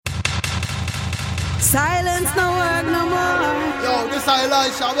Silence no work no more. Yo, this is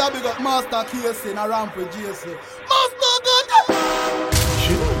Elisha. We have big up Master Casey in a ramp with JC. Master good.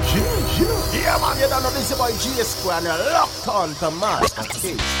 Yeah, man, you don't know this about J Square and you're locked on to Master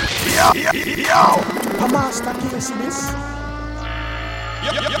Casey. Yo, Master Casey this.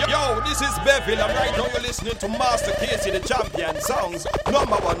 Yo, this is Beville, and right now you're listening to Master Casey, the champion songs,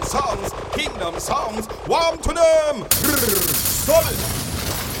 #1 songs, kingdom songs, warm to them. Solid.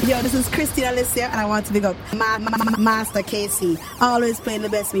 Yo, this is Christina Alicia, and I want to big up Master Casey. Always playing the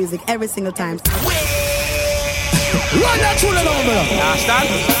best music every single time. Run that tune over. Understand?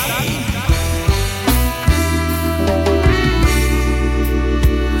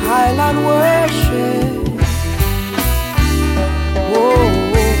 Highland worship. Oh.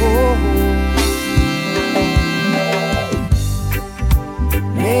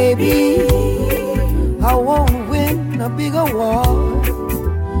 Maybe I won't win a bigger war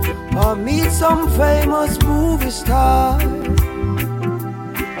or meet some famous movie star.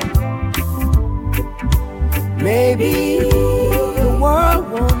 Maybe the world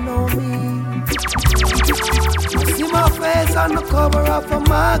won't know me. I see my face on the cover of a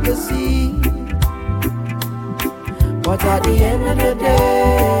magazine, but at the end of the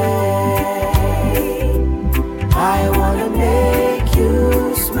day, I wanna make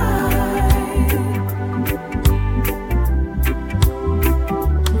you smile.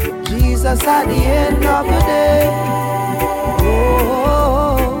 Jesus, at the end of the day,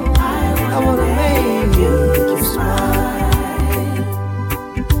 oh, I wanna make you smile.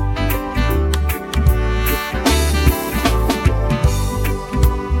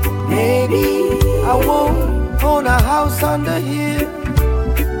 Maybe I won't own a house on the hill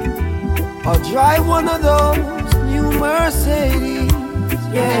or drive one of those new Mercedes,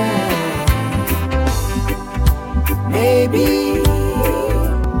 yeah. Maybe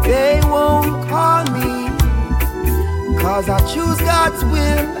they won't call me, 'cause I choose God's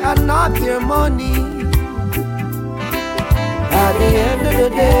will and not their money. At the end of the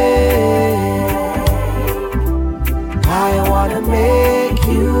day, I wanna make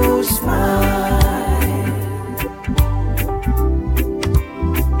you smile.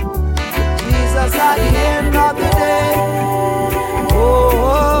 Jesus, at the end of the day,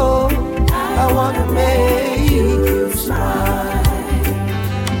 oh, I wanna make you smile.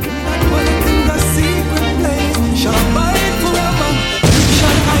 Dwelling in the secret place, shall abide forever.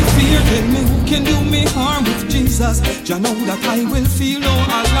 Shall I fear him who can do me harm with Jesus? Jah know that I will feel no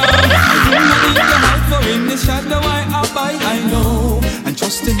alarm. I do not need to hide, for in His shadow I abide. I know, and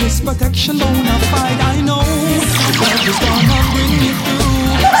trust in His protection bona fide. I know God is gonna bring me through.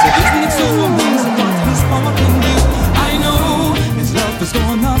 So isn't it so amazing what His power can do? I know His love is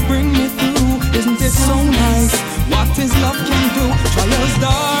gonna bring me through. Isn't it so nice what His love can do? Trials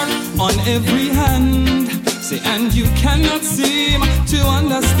dark on every hand, say, and you cannot seem to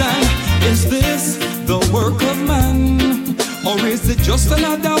understand. Is this the work of man, or is it just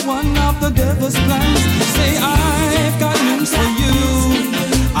another one of the devil's plans? Say, I've got news for you.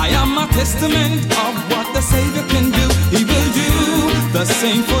 I am a testament of what the Savior can do. He will do the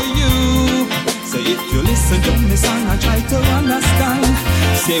same for you. Say, if you listen to me, son, I try to understand.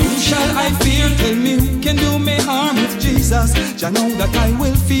 Say, who shall I fear? Tell me who can do me harm with Jesus? Jah know that I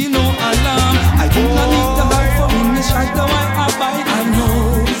will feel no alarm. I do not need to hide, for in His shadow I abide. I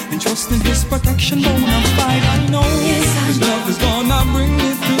know, and trust in His protection bona fide. I know His love is gonna bring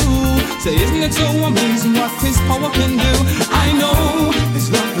me through. Say, isn't it so amazing what His power can do? I know His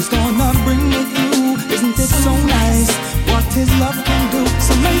love is gonna bring me through. Isn't it so nice what His love can do?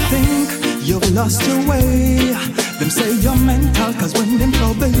 Some may think you've lost your way. Them say you're mental, 'cause when them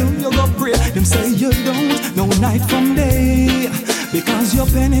trouble you, you go pray. Them say you don't know night from day, because you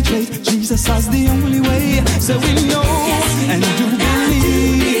penetrate Jesus as the only way. So we know and do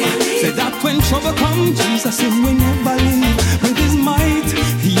believe, say that when trouble comes, Jesus Him will never leave. With His might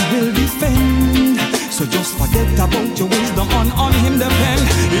He will defend. So just forget about your wisdom, on Him depend.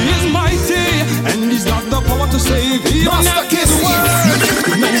 He is mighty and He's got the power to save. Even at His word,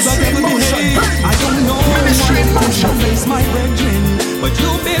 He knows that He will behave. I don't know what shall face my brethren, but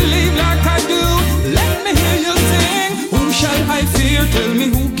you believe like I do. Let me hear you sing. Whom shall I fear? Tell me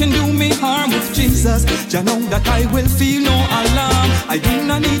who can do me harm with Jesus? Jah know that I will feel no alarm. I do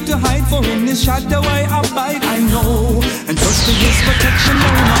not need to hide, for in His shadow I abide. I know, and trust in His protection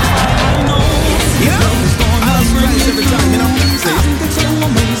bona fide. I know His love is gonna bring me every time, you know. Say, isn't it so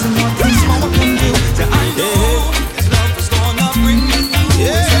amazing what His power can do? Say, I know His love is gonna bring me through.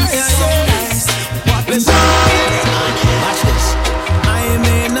 So nice. What is Watch this. I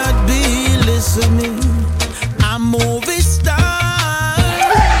may not be listening, I'm movie star,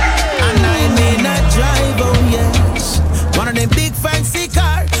 and I may not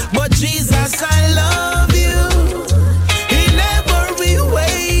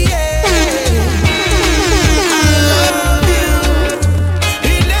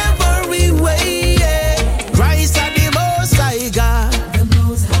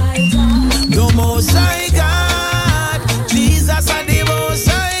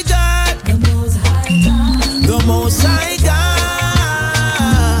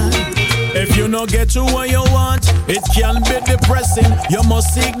If you no get to what you want, it can be depressing. You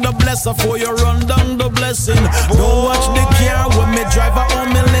must seek the blessing before you run down the blessing. Don't watch the car when me drive out on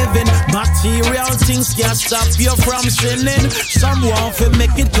me living. Material things can't stop you from sinning. Some want to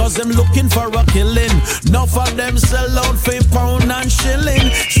make it cause them looking for a killing. Enough of them sell out for pound and shilling.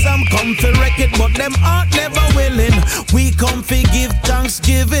 Some come to wreck it but them aren't never willing. We come to give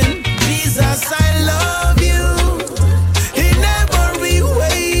thanksgiving. Jesus, I love you in every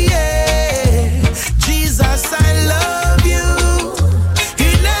way, yeah. Jesus, I love you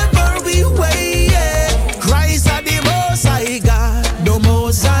in every way, yeah. Christ are the Most High God, the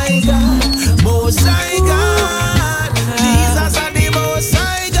Most High God, Most High God. Jesus are the Most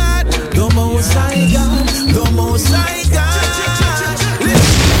High God, the Most High God, the Most High God.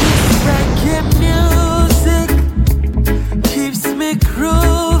 Reggae music keeps me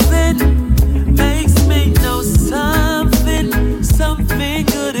grooving, makes me know something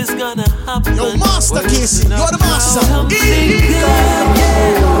good is gonna happen. Yo, Master Casey, you're the master. Something good,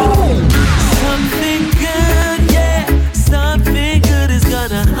 yeah. Something good, yeah. Something good is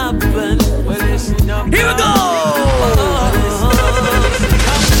gonna happen. Here we go.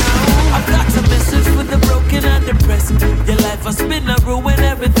 I've got a message for the broken and depressed. Your life has been a ruin,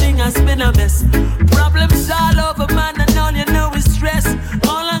 everything has been a mess. Problems all over, man, and all you know is stress.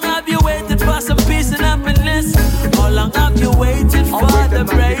 How long have you waited for some peace and happiness? How long have you waited for the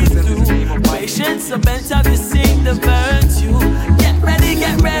breakthrough? Patience, so bent have you seen the virtue? Get ready,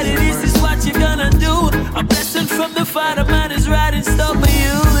 this is what you're gonna do. A blessing from the Father, man, is right in store for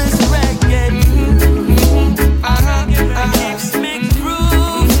you. It's reggae. Keeps me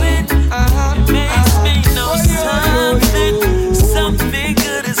grooving, makes me know something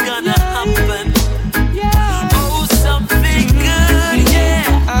good is gonna happen. Oh, something good, yeah.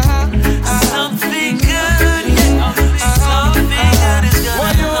 Something good, yeah. Something good is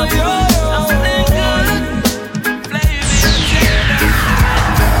gonna happen. Something good. Play me.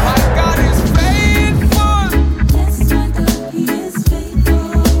 My God is faithful. Yes, my God, He is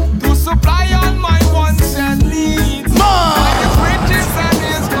faithful. To supply all my wants and needs. By His riches and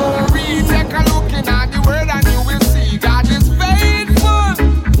His glory. Take a look in at the word and you will see God is faithful.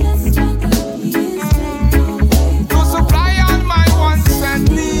 Yes, my God, He is faithful. To supply all my wants and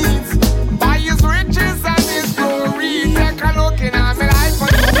needs. By His riches and His glory. Take a look in at my life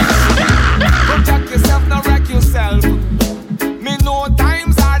and you will see. Protect yourself, not wreck yourself. Me know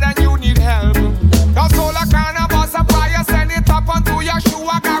times hard and you need help. Your soul a carnivore supplier, send it up onto your shoe.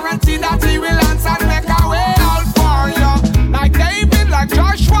 I guarantee that He will answer and make a way out for you. Like David, like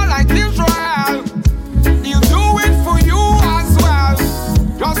Joshua, like Israel. He'll do it for you as well.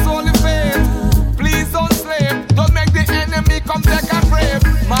 Just only faith, please don't slip. Don't make the enemy come take and brave.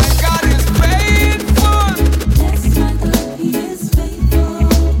 My God is faithful Yes, my God, He is faithful.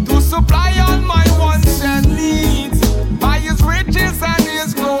 to supply all my wants and needs. By His riches and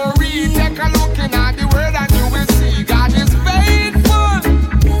His glory. Take a look in at the word and you will see God is faithful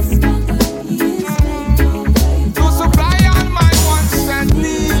Yes, my God, He is faithful. to supply all my wants and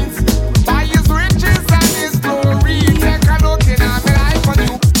needs. By His riches and His glory. Take a look in at my life and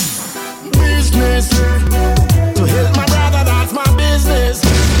you. Business to help my brother, that's my business.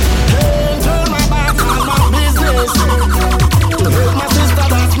 Can't turn my back on my business. To help my sister,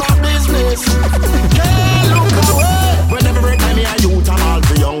 that's my business. Can't look away. Whenever every time I youth and all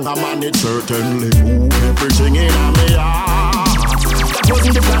the younger man, it certainly move everything in me heart. That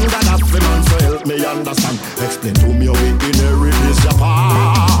wasn't the plan that I've been on, so help me understand. Explain to me how we inherit this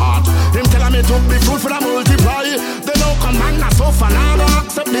apart. Him telling me to be fruitful and multiply. They no command us so far now, don't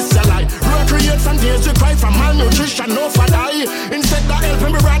accept this a lie. Recreate some tears you cry from malnutrition, no for die. Instead of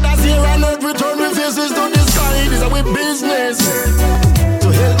helping me brothers here on earth, return with faces to the sky. This is our business. To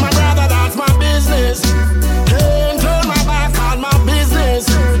help my brother, that's my business. Can't turn my back on my business.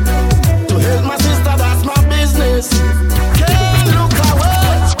 To help my sister, that's my business. Can't look away.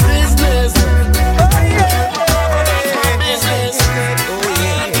 Business. That's my business.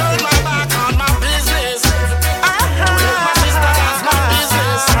 Can't turn my back on my business. To help my sister, that's my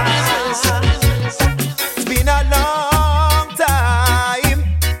business. It's been a long time.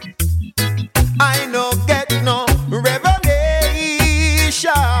 I no get no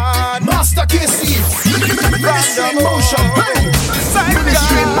revelation. Master Casey. Ministry in motion. Hey.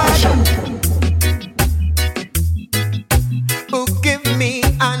 Ministry in motion. Who give me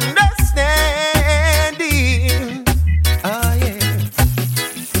understanding? Oh yeah,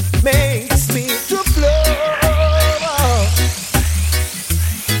 makes me to flow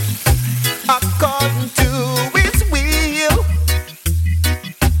according to His will.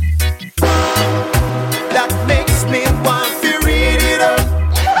 That makes me want to read it up.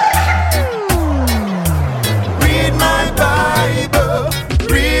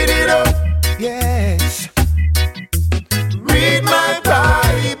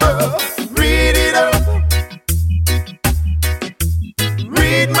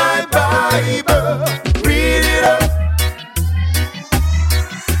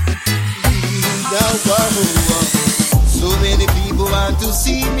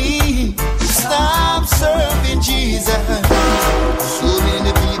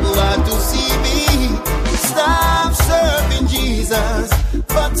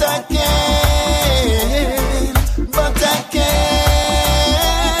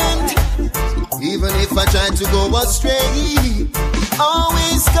 to go astray, He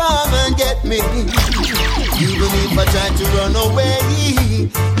always come and get me. Even if I try to run away,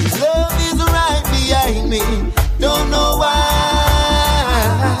 His love is right behind me. Don't know why,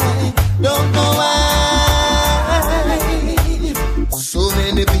 don't know why. So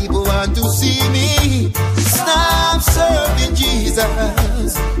many people want to see me stop serving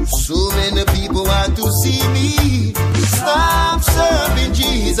Jesus. So many people want to see me stop serving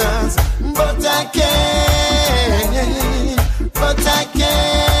Jesus. But I can't, but I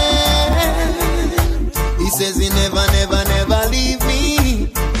can't. He says He never, never, never leave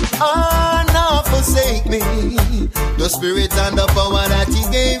me or not forsake me. The Spirit and the power that He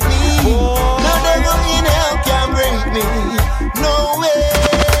gave me, no devil in hell can break me. No way,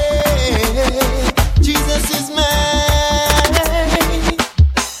 Jesus is mine.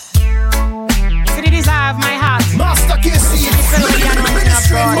 See the desire of my heart. Master KC,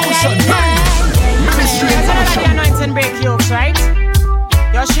 ministry in motion. Ministry in motion. The anointing break yokes, right?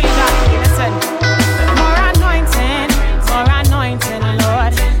 Your shield up, listen. More anointing,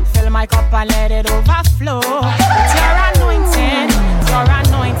 Lord. Fill my cup and let it overflow. It's your anointing, Lord.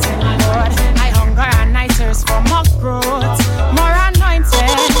 I hunger and I thirst for more growth. More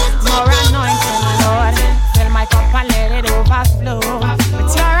anointing, Lord. Fill my cup and let it overflow.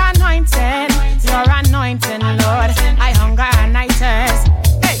 It's your anointing, Lord. I hunger and I thirst.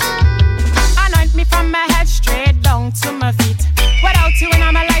 Hey, anoint me from my head straight down to my feet. Without you in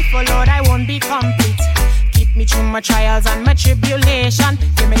my life, oh Lord, I won't be complete. Keep me through my trials and my tribulation.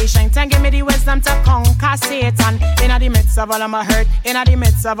 Give me the strength and give me the wisdom to conquer Satan. In the midst of all of my hurt, in the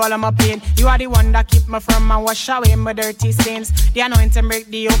midst of all of my pain, you are the one that keep me from and wash away my dirty stains. The anointing break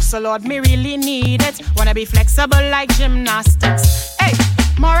the yoke, so Lord, me really need it. Wanna be flexible like gymnastics. Hey,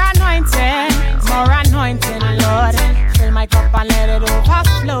 more anointing, Lord. Fill my cup and let it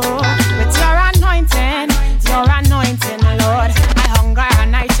overflow. With your anointing, Lord. I hunger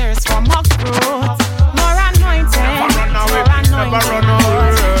and I thirst for more growth. More anointing, Never run away. Never run away.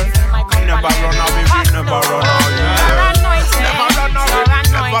 Never run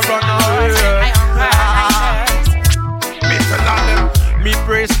away. Me tell them, me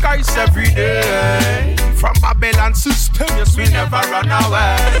praise Christ every day. From Babylon system, yes, we never run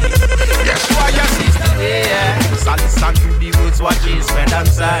away. Yes, why yes, is the way. So listen to the words what Jesus said and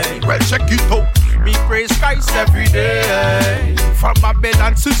say. Well, check it out. Me praise Christ every day. From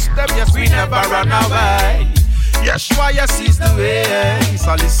Babylon system, yes, we never run away. Yeshua, yes, is the way.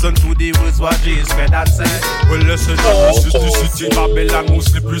 So listen to the words what Jesus said and say. Well, listen, this is the city Babylon. Who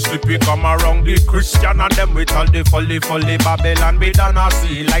slippery, come around the Christian and them with all the folly Babylon. We don't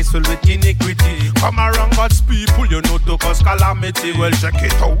see lies filled with iniquity. Come around God's people, you know, to cause calamity. Well, check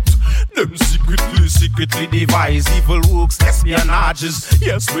it out. Them secretly devise evil works, espionages.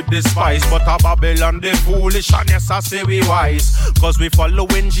 Yes, we despise, but a Babylon they foolish, and yes, I say we wise, cause we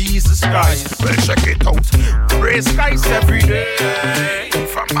following Jesus Christ. Well, check it out. Praise Christ every day.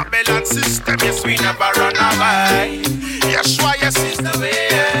 From Babylon system, yes, we never run away. Yeshua, yes, is the way.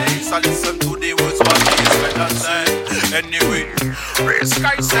 So listen to the words what Jesus said and say. Anyway, praise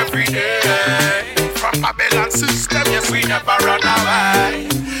Christ every day. From Babylon system, yes, we never run away.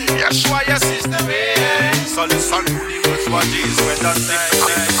 Yeshua, yes, is the way. So listen to the words what Jesus said and say.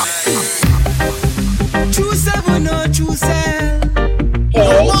 Choose heaven or choose hell.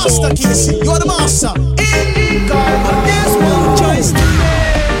 Yo, Master KC, you're the master. In God, but there's one choice to make.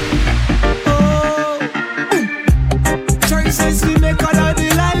 Choices we make all of the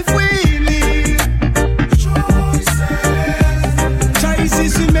life we live.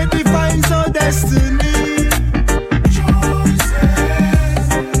 Choices we make defines our destiny.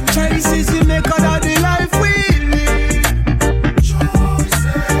 Choices we make all of the life we live.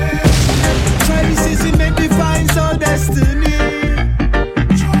 Choices we make defines our destiny.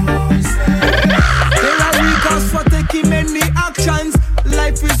 Many actions,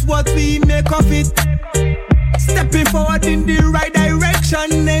 life is what we make of it. Stepping forward in the right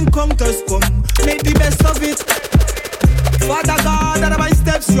direction, encounters come, make the best of it. Father God, order my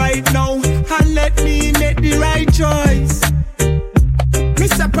steps right now, and let me make the right choice. Me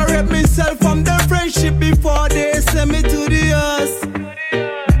separate myself from the friendship before they send me to the earth.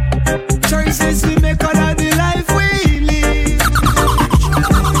 Choices we make all of the life we live.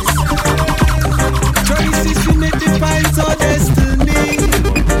 Choices we make defines our destiny.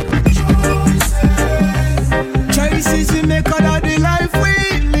 Choices we make all of the life we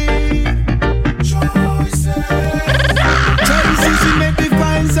live. Choices we make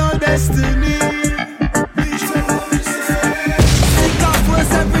defines our destiny. Think of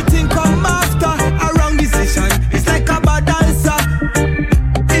first, everything come after. A wrong decision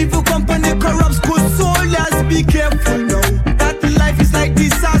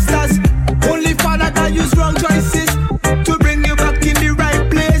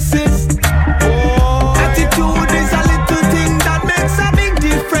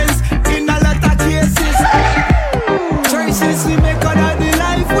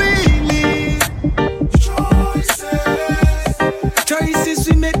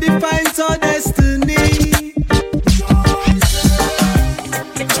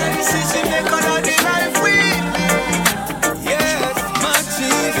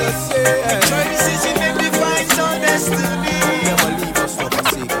Choices you make me find some destiny. Never leave us for the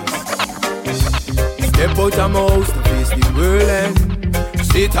sake. Step out of my house to face the world and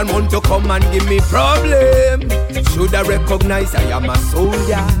Satan want to come and give me problem. Should I recognize I am a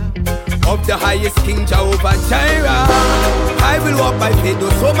soldier of the highest King Jehovah Jireh. I will walk by faith, though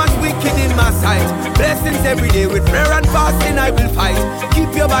so much wicked in my sight. Blessings every day with prayer and fasting I will fight.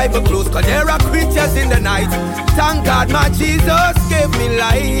 Keep your Bible close, cause there are creatures in the night. Thank God my Jesus gave me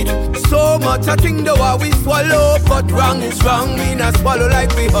light. So much I think the war we swallow, but wrong is wrong, we not swallow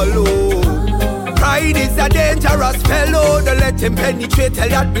like we hollow. Pride is a dangerous fellow. Don't let him penetrate, tell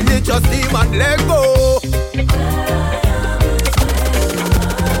that religious demon let go.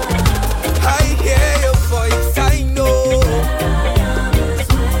 I hear your voice, I know.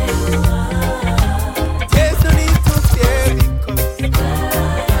 There's no need to fear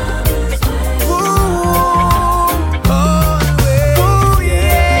because always. Ooh,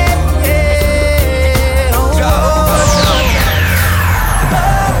 yeah, yeah.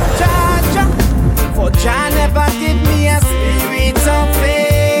 For Jah never give me a spirit of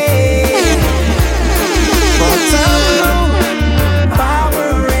faith, but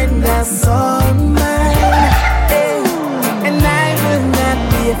power in the soul, man. And I will not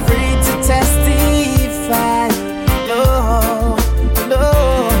be afraid to testify. No, no,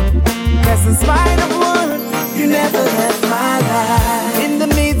 cause in spite of what, you never left my life. In the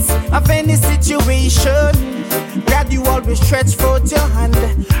midst of any situation, God, you always stretch forth your hand,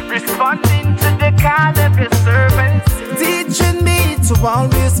 responding to the call of your servants, teaching me to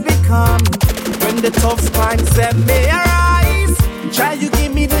always become. When the tough times that may arise, try you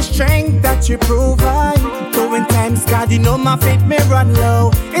give me the strength that you provide. Though in times, God, you know my faith may run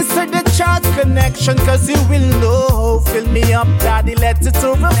low. Insert the charge connection, cause you will know. Fill me up, Daddy, let it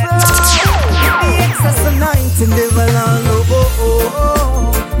overflow. The excess anointing, they will all know.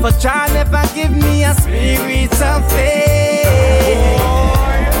 But Jah never give me a spirit of faith,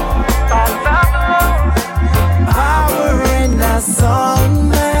 power in the soul,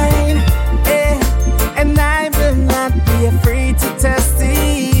 mind, and I will not be afraid to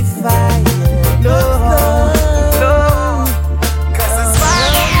testify. No, no, cause it's my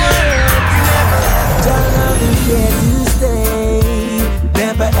word. You never Jah love is here to stay.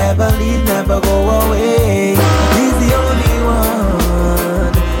 Never ever leave, never go away. He's the only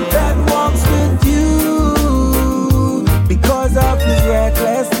one that walks with you because of his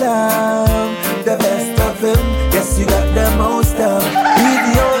reckless love. The best of him, yes, you got the most of. He's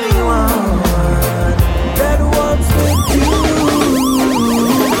the only one that walks with you.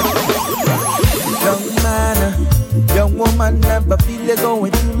 Young man, young woman, never feel you're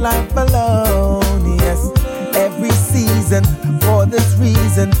going through life alone. Yes, every season, for this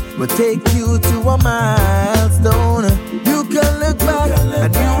reason, will take you to a milestone. You can look back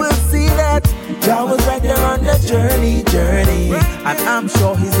and you will see that Jah was right there on the journey. And I'm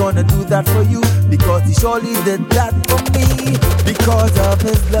sure he's gonna do that for you, because he surely did that for me. Because of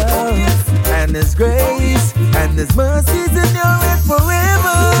his love and his grace and his mercies endure it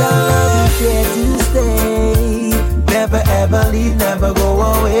forever. Jah love is here to stay. Never ever leave, never go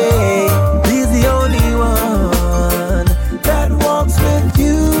away. He's the only one that walks with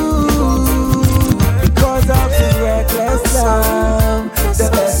you because of his reckless love. The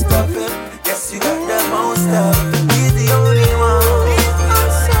best of him, yes, you got the most of. He's the only one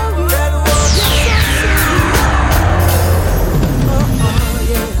that walks with you.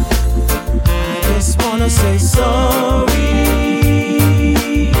 I just wanna say sorry.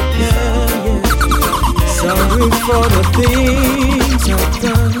 Yeah, yeah. Sorry for the things I've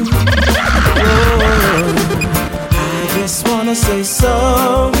done. Oh, I just wanna say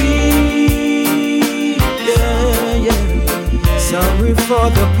sorry. Yeah, yeah. Sorry for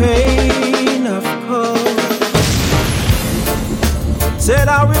the pain I've caused. Said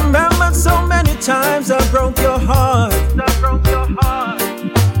I remember so many times I broke your heart.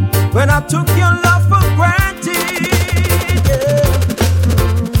 When I took your love for granted. Yeah.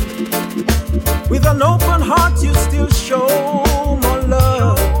 With an open heart you still show more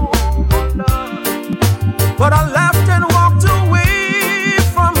love. But I left and walked away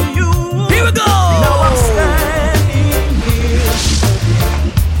from you. Here we go. Now I'm standing here.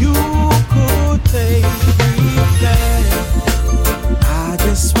 You could take me back. I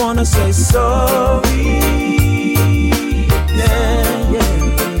just wanna say sorry. Yeah, yeah.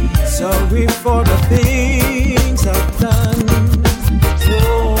 Sorry for the things I've done.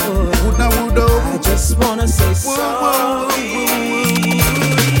 Oh, I just wanna say sorry.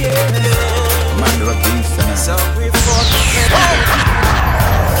 Yeah. Sorry for the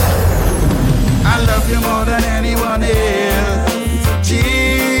I love you more than anyone else,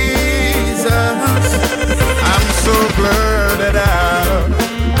 Jesus.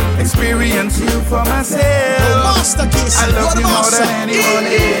 for myself. Master Kiss, I love you more than anyone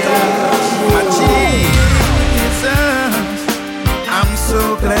else. My Jesus, I'm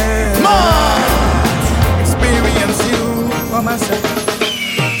so glad experience you for myself.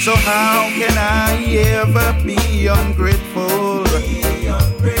 So how can I ever be ungrateful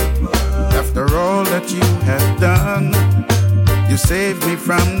after all that you have done? You saved me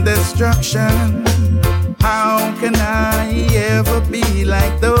from destruction. How can I ever be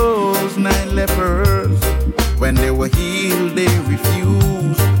like those 9 lepers? When they were healed, they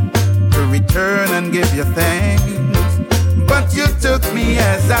refused to return and give you thanks. But you took me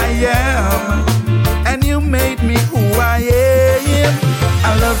as I am, and you made me who I am.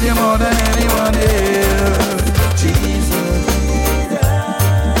 I love you more than anyone else, Jesus.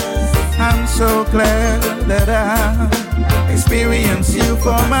 I'm so glad that I experience you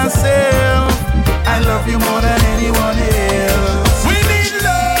for myself. I love you more than anyone else. We need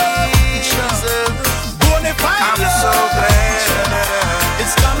love, Jesus. Bonafide I'm love. so glad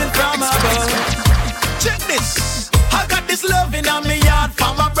It's coming from above. Check this. I got this love in my yard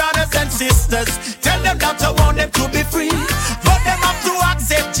for my brothers and sisters. Tell them that I want them to be free, but them have to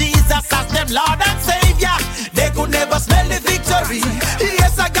accept Jesus as them Lord and Savior. They could never smell the victory.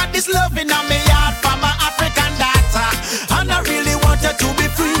 Yes, I got this love in my yard for my African daughter, and I really want her to be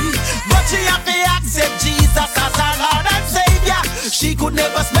free, but she have to accept Jesus as her Lord and Savior. She could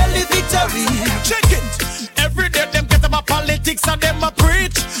never smell the victory. Check it. Every day them get about politics and them a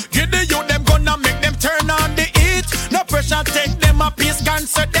preach. Give the youth them gonna make them turn on the heat. No pressure take them a peace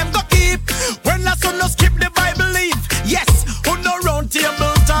cancer them go keep. When last one no skip the Bible leave. Yes, who no round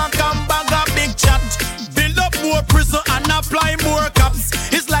table talk and bag a big chat. Build up more prison and apply more cops.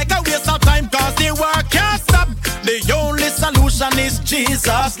 It's like a waste of time cause the war can't stop. The only solution is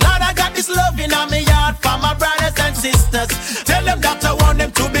Jesus. Lord, I got this love in my yard for my brothers and sisters. Tell them that I want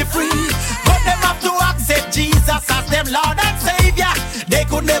them to be free, but them have to accept Jesus as them Lord and Savior. They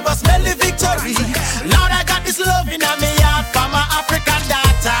could never smell the victory. Lord, I got this love in my yard for my African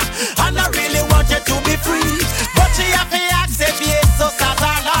daughter, and I really want her to be free, but she have to accept Jesus as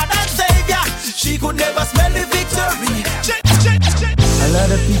her Lord and Savior. She could never smell the victory. A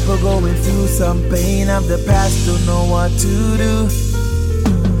lot of people going through some pain of the past, don't know what to do.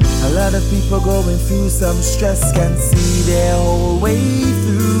 A lot of people going through some stress, can't see their whole way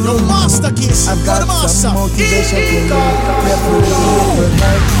through. No Master Kiss, I've got some motivation for you, prayerfully it will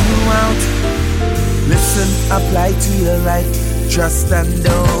help you out. Listen, apply to your life, trust and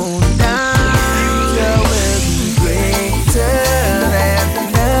don't doubt. Future will be greater than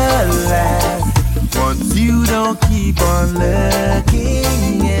the last. Once you don't keep on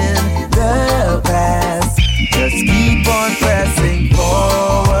looking in the past, just keep on pressing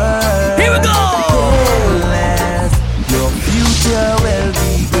forward. Here we go! Your future will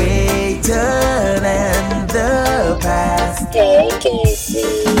be greater than the past.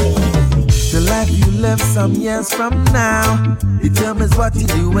 The life you live some years from now determines what you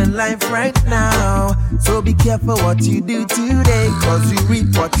do in life right now. So be careful what you do today, cause you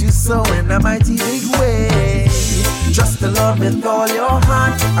reap what you sow in a mighty big way. Trust the Lord with all your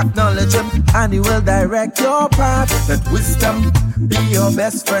heart, acknowledge Him and He will direct your path. Let wisdom be your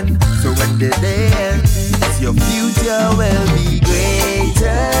best friend, so when the day ends, your future will be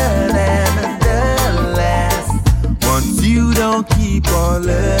greater than the last. Once you don't keep on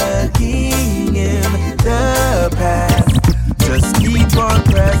looking in the past, just keep on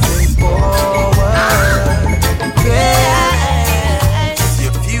pressing forward. Yeah,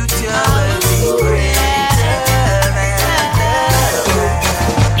 your future will be greater than the past.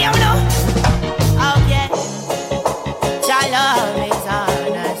 Yeah, we know. Oh yeah, your love is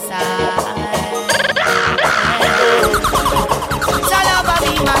on our side. Your love will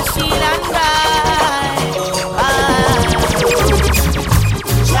be my shield and guide.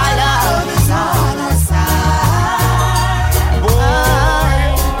 Your love is on our side. Oh,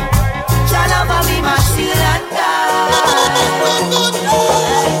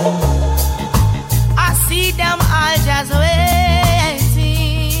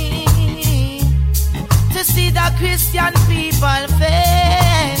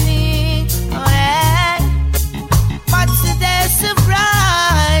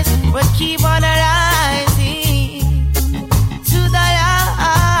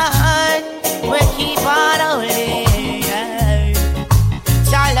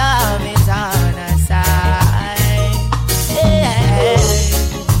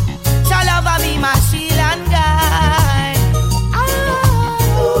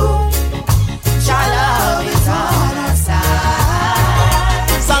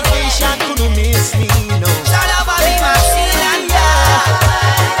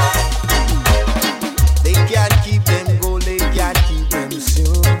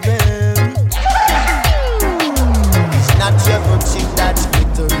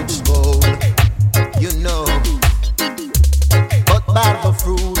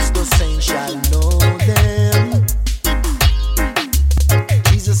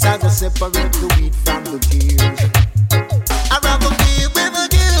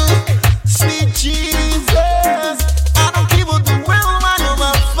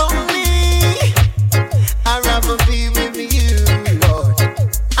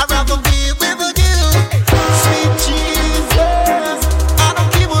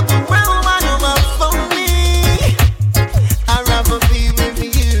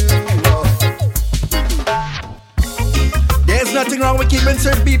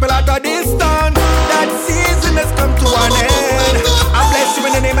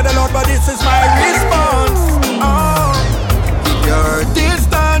 but this is my response. Oh, keep your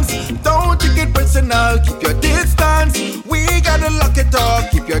distance, don't take it personal. Keep your distance, we gotta lock it off.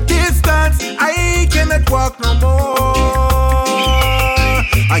 Keep your distance, I cannot walk no more.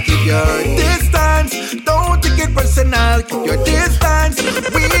 I keep your distance, don't take it personal. Keep your distance,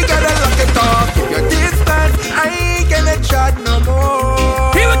 we gotta lock it off. Keep your distance, I cannot chat no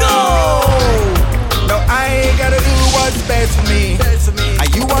more. Here we go. Now I gotta do what's best for me. And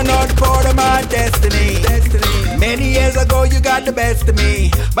you are not part of my destiny. Many years ago you got the best of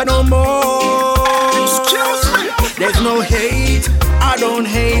me, but no more. Excuse me. There's no hate, I don't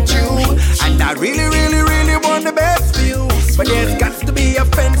hate you, and I really, really, really want the best for you. But there's got to be a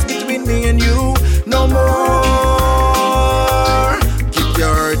fence between me and you. No more. Keep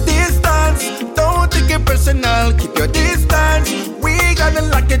your distance, don't take it personal. Keep your distance, we gotta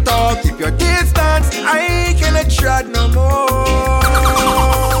lock it off. Keep your distance, I cannot tread no more.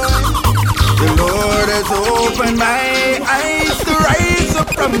 The Lord has opened my eyes to rise up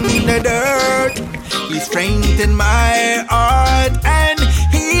from the dirt. He strengthened my heart and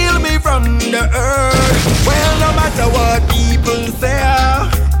healed me from the earth. Well, no matter what people say,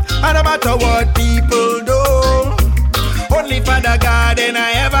 and no matter what people do, only Father God in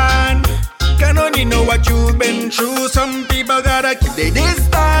heaven can only know what you've been through. Some people gotta keep their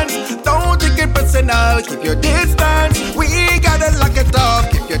distance, don't take it personal. Keep your distance, we gotta lock it off.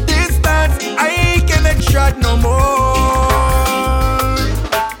 Keep your distance, I cannot shut no more.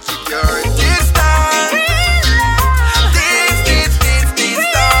 Keep your distance.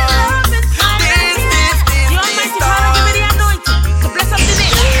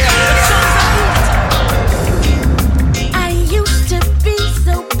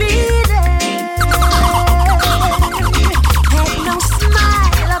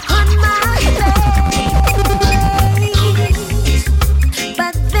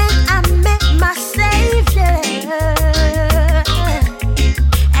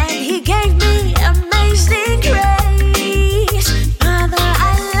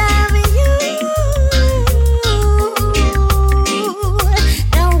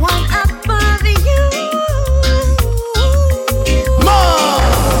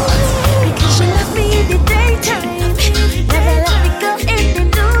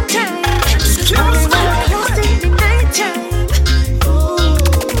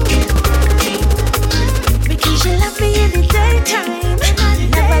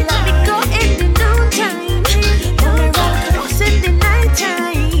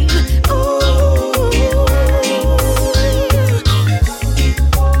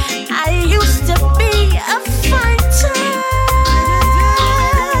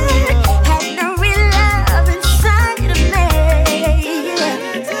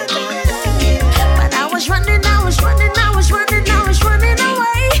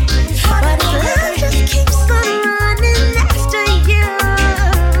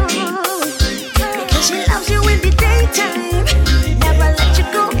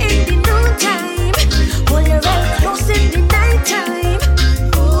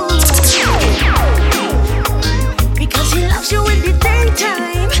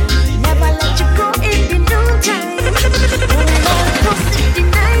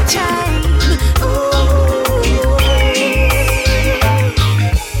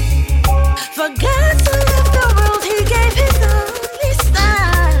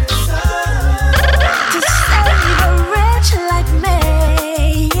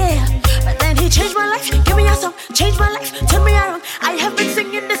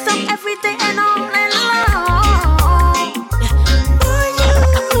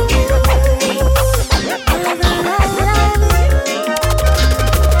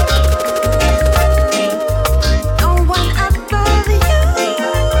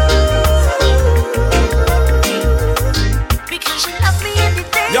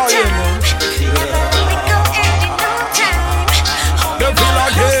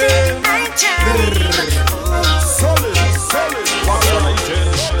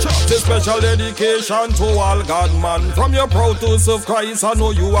 Special dedication to all God man. From your proud tools of Christ, I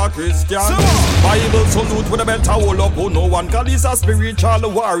know you are Christian. Bible salute with a better hold up on no one. God is a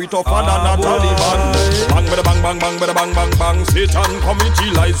spiritual war, it tougher than a Taliban. Bang, bada bang, bang, bang, bada bang, bang, bang. Satan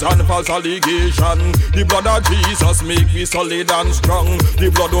committee lies and false allegation. The blood of Jesus make we solid and strong.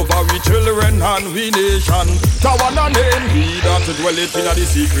 The blood of our children and we nation. The one and name he that dwelleth in the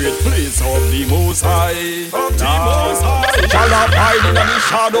secret place of the Most High. Shall abide in the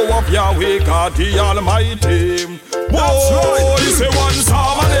shadow of Yahweh God the Almighty. Whoa, he say one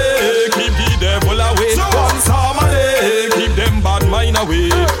psalm a day, keep the devil away. One psalm a day, keep them bad mind away.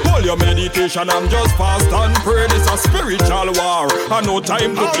 Hold your meditation and just fast and pray. This a spiritual war, and no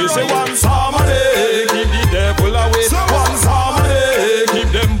time to play. Say one psalm a day, keep the devil away. One psalm a day, keep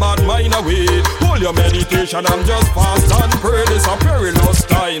them bad mind away. Hold your meditation and just fast and pray. This a perilous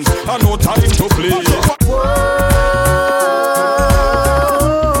times, and no time to play. Whoa,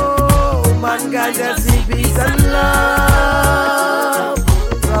 man, God just see peace and love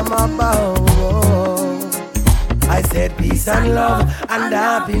from above. I said peace and love and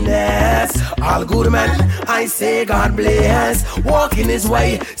happiness. All good men, I say God bless. Walk in His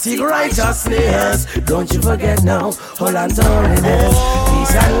way, seek righteousness. Don't you forget now, hold on to holiness.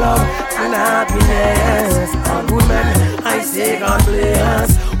 Peace and love and happiness. All good men, I say God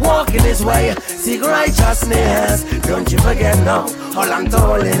bless. Walk in His way, seek righteousness. Don't you forget now, hold on to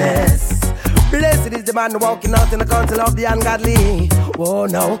holiness. Blessed is the man walking out in the counsel of the ungodly. Oh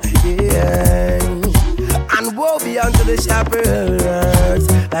no, yeah. And woe be unto the shepherds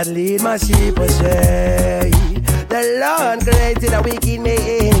that lead my sheep astray. The Lord created a wicked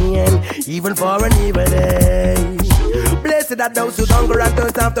man, even for an evil day. Blessed are those who hunger and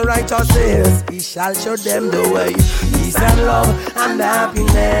thirst after righteousness. He shall show them the way. Peace and love and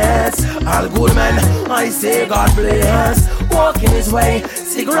happiness. All good men, I say God bless. Walk in His way,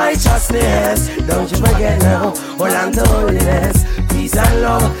 seek righteousness. Don't you forget now, hold on to holiness. Peace and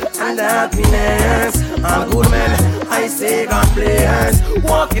love and happiness. All good men, I say God bless.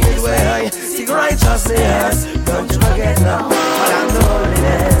 Walk in His way, seek righteousness. Don't you forget now, hold on to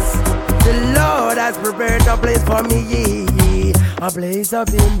holiness. The Lord has prepared a place for me, a place up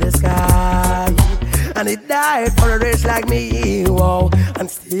in the sky. And He died for a race like me, whoa, and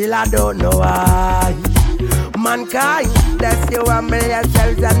still I don't know why. Mankind, that's you humble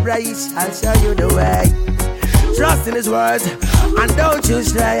yourselves and pray, He shall show you the way. Trust in His words and don't you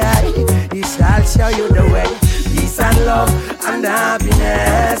stray. He shall show you the way. Peace and love and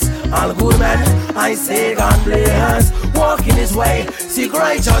happiness. All good men, I say God bless. Walk in His way, seek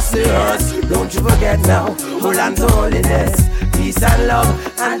righteousness. Don't you forget now, hold on to holiness. Peace and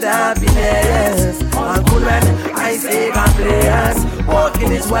love and happiness. All good men, I say God bless. Walk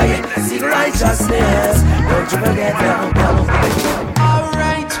in His way, seek righteousness. Don't you forget now.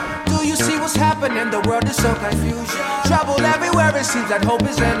 Alright, do you see what's happening? The world is so confused. Trouble everywhere, it seems that hope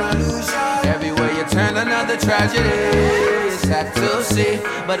is an illusion. Everywhere you turn, another tragedy is sad to see.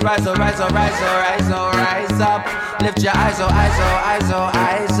 But rise, oh, rise, oh, rise, oh, rise, oh, rise up. Lift your eyes, oh, eyes, oh, eyes, oh,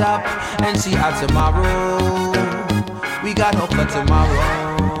 eyes up. And see how tomorrow, we got hope for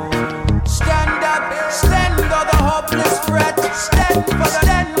tomorrow. Stand up, stand for the hopeless fret. Stand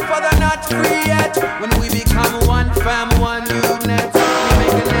for the not free yet. When we become one fam, one unit, we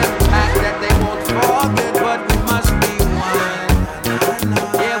make an impact that they won't forget. But we must be one.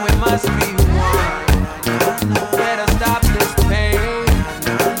 Yeah, we must be one. Better stop this pain.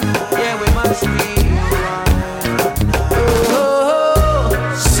 Yeah, we must be one. Oh,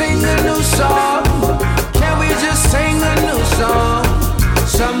 sing a new song. Can we just sing a new song?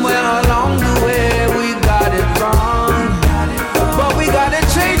 Somewhere along the way we got it wrong, but we gotta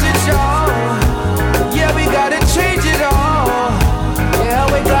change it, y'all. Yeah, we gotta change it all. Yeah,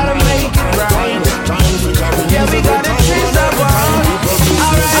 we gotta make it right. Yeah, we gotta change the world.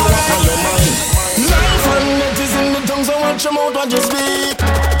 Alright. Life and it is in the tongue, so watch your mouth when you speak.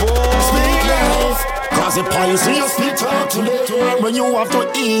 Speak life, cause the poison you speak out today when you have to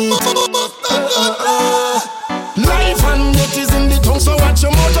eat. Life and it is in the tongue, so watch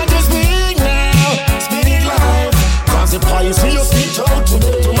your mouth and you speak now. Speak life, cause the poison you speak out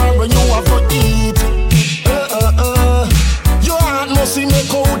today tomorrow you have to eat. Your heart must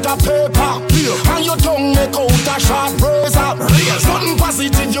make out a paper, and your tongue make out a sharp razor. Something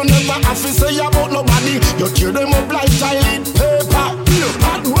positive you never have to say about nobody. You tear them up like toilet paper.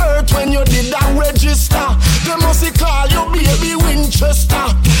 At work when you did that register, they must call you baby Winchester.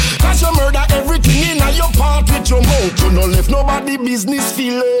 Cause you murder everything in your part with your mouth. You don't leave nobody business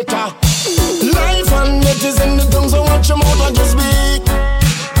feel later. Life and it is in the tongue, so watch your mouth and just speak.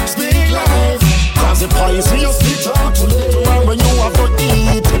 Speak life, cause the poison you speak out today tomorrow you have to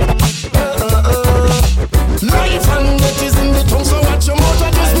eat. Life and it is in the tongue, so watch your mouth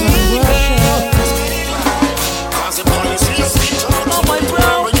and just speak. Cause the poison you speak out today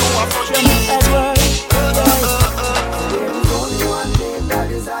tomorrow you have to eat.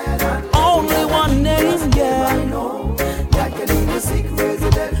 Only one name, yeah. That can even seek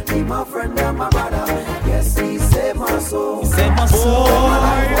resident. Be my friend and my brother. Yes, He saved my soul. He saved my soul. My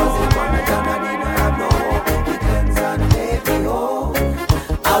life was in one and I didn't have no hope. He cleansed and made me whole.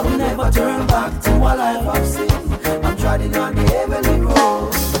 I will never turn back to a life of sin. I'm treading on the heavenly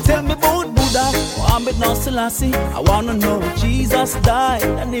road. Tell me about Buddha, I'm Prophet Selassie, I wanna know Jesus died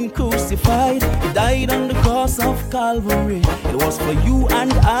and him crucified. He died on the cross of Calvary. It was for you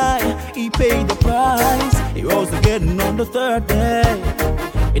and I, he paid the price. He rose again on the third day.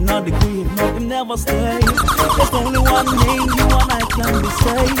 In all the grave, no, him never stayed. There's only one name you and I can be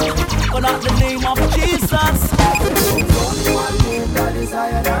saved, but not the name of Jesus. Only one name that is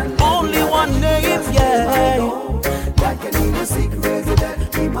higher than only one name, yeah. That can heal sick, raise the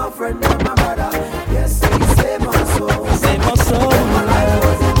dead. Be my friend and my brother. Yes, he saved my soul. Save my soul. My life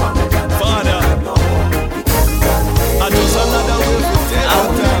wasn't one that Father, I just another way to take out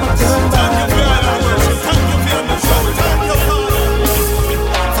time. Thank you for your worship. Thank you for your show. Thank you,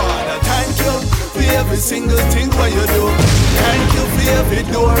 Father. Thank you for every single thing what you do. Thank you for every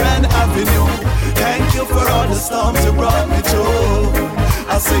door and avenue. Thank you for all the storms you brought me through.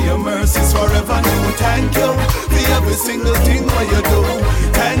 I say your mercies forever new. Thank you for every single thing what you do.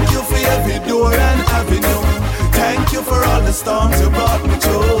 Thank you for every door and avenue. Thank you for all the storms you brought me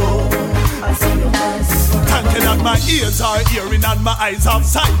through. I see your mercies. Thank you that my ears are hearing and my eyes are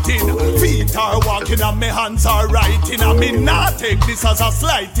sighting. Feet are walking and my hands are writing. I mean not take this as a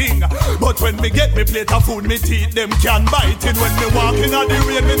slighting, but when me get me plate of food, me teeth them can bite it. When me walking on the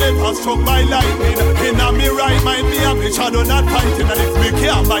rain, me never struck by lightning. In a me right mind, me and me shadow not fighting. And if me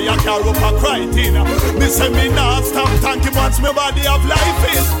can't buy a car up a crying, me say me not stop. Thank you once my body of life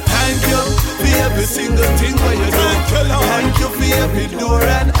is. Thank you for every single thing where you do. Thank you, Lord. Thank you for every door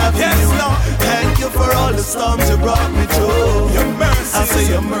and avenue. Yes, Lord. Thank you for all the storms you brought me through. Your mercy, I say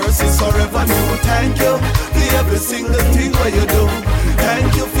your mercies forever new. Thank you for every single thing where you do.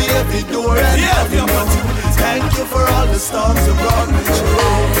 Thank you for every door and avenue. Thank you for all the storms you brought me through.